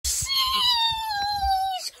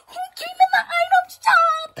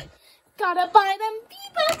gotta buy them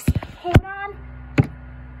V-Bucks. Hold on.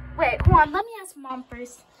 Wait, hold on. Let me ask Mom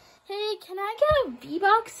first. Hey, can I get a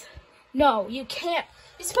V-Bucks? No, you can't.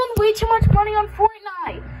 You spend way too much money on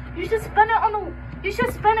Fortnite. You should spend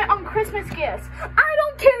it on Christmas gifts. I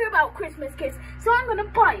don't care about Christmas gifts, so I'm gonna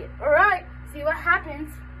buy it. All right? See what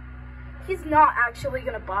happens. He's not actually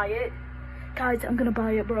gonna buy it. Guys, I'm gonna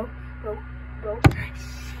buy it, bro. Bro.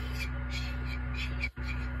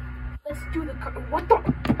 Let's do the what the?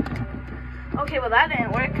 Okay, well that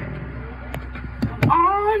didn't work. Come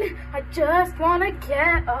on, I just wanna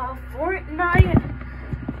get a Fortnite.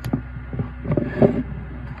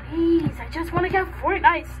 Please, I just wanna get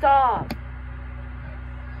Fortnite stuff.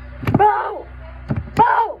 Bro,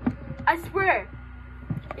 I swear,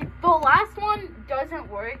 if the last one doesn't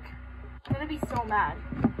work, I'm gonna be so mad.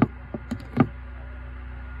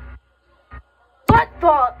 What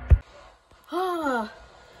the?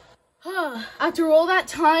 After all that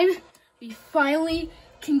time, we finally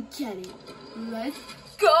can get it. Let's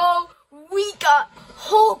go. We got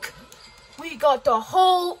Hulk. We got the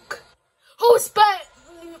Hulk. Who spent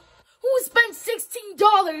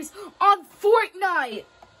 $16 on Fortnite?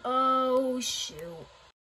 Oh shoot.